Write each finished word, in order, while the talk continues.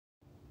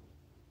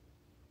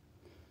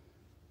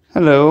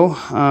Hello,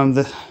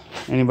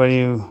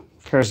 anybody who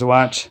cares to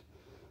watch,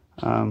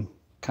 kind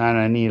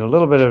of need a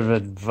little bit of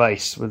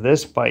advice with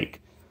this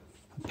bike.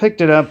 I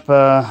picked it up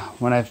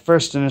when I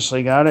first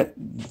initially got it.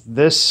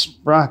 This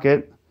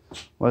sprocket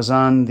was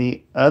on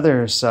the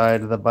other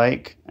side of the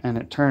bike, and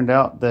it turned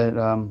out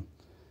that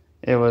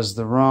it was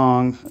the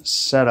wrong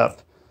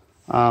setup.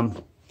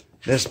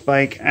 This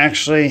bike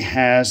actually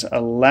has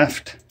a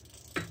left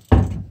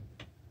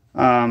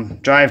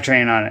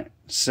drivetrain on it.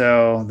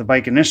 So the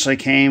bike initially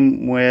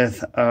came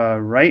with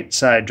a right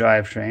side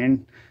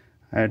drivetrain.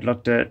 I had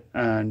looked at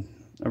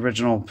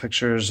original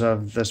pictures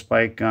of this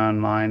bike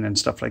online and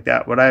stuff like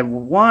that. What I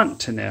want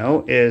to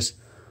know is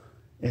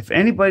if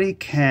anybody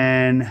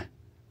can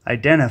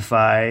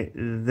identify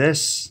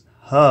this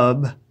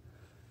hub,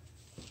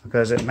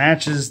 because it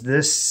matches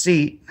this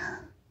seat,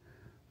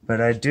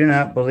 but I do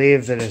not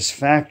believe that it's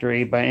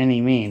factory by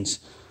any means.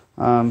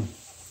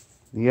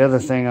 The other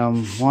thing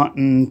I'm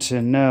wanting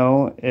to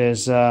know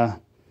is,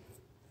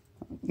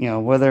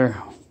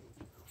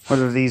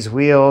 whether these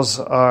wheels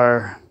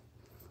are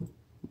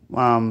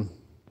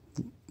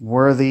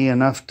worthy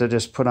enough to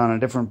just put on a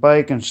different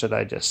bike, and should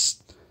I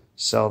just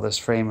sell this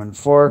frame and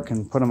fork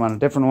and put them on a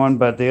different one.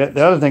 But the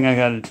other thing I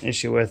got an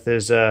issue with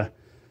is, the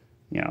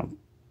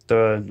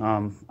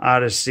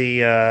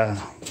Odyssey,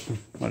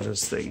 what is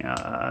this thing?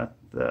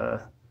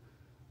 The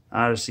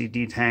Odyssey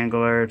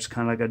detangler. It's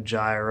kind of like a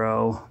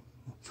gyro.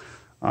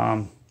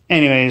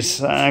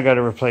 Anyways, I got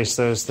to replace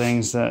those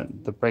things.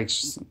 That the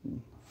brakes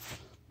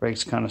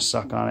kind of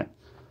suck on it.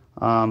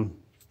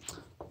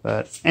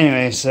 But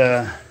anyways,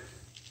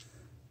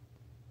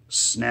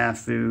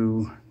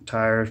 snafu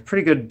tires,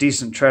 pretty good,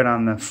 decent tread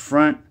on the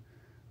front,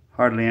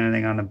 hardly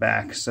anything on the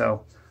back.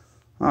 So,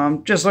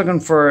 just looking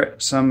for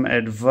some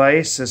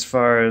advice as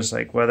far as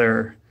like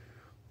whether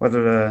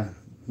the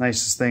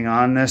nicest thing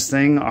on this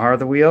thing are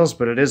the wheels,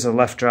 but it is a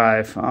left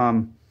drive.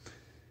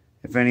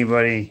 If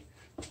anybody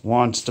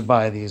wants to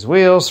buy these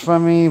wheels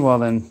from me, well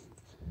then,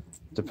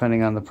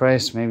 depending on the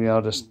price, maybe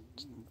I'll just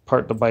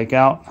part the bike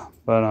out.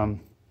 But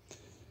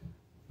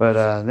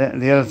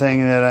the other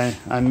thing that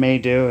I may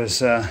do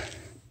is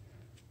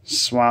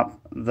swap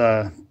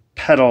the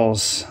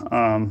pedals,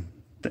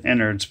 the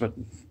innards, but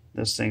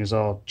this thing is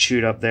all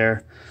chewed up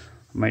there.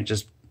 I might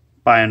just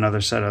buy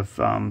another set of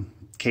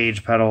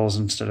cage pedals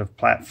instead of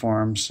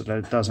platforms, so that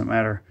it doesn't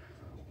matter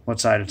what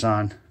side it's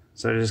on.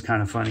 So it is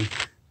kind of funny.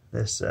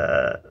 This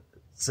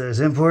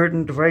says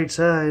important right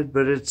side,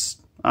 but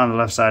it's on the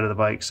left side of the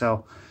bike,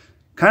 so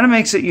kind of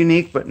makes it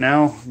unique. But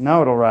now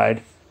it'll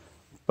ride.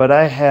 But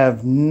I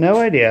have no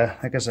idea,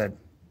 like I said,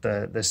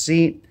 the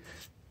seat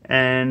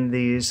and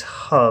these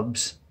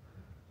hubs.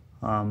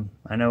 I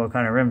know what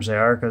kind of rims they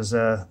are because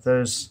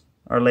those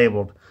are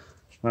labeled.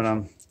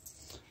 But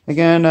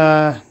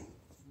again,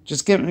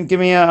 just give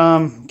me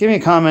a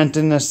comment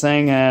in this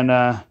thing and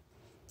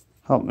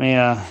help me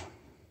I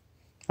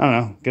don't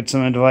know, get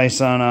some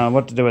advice on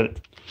what to do with it.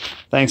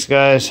 Thanks,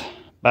 guys.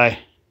 Bye.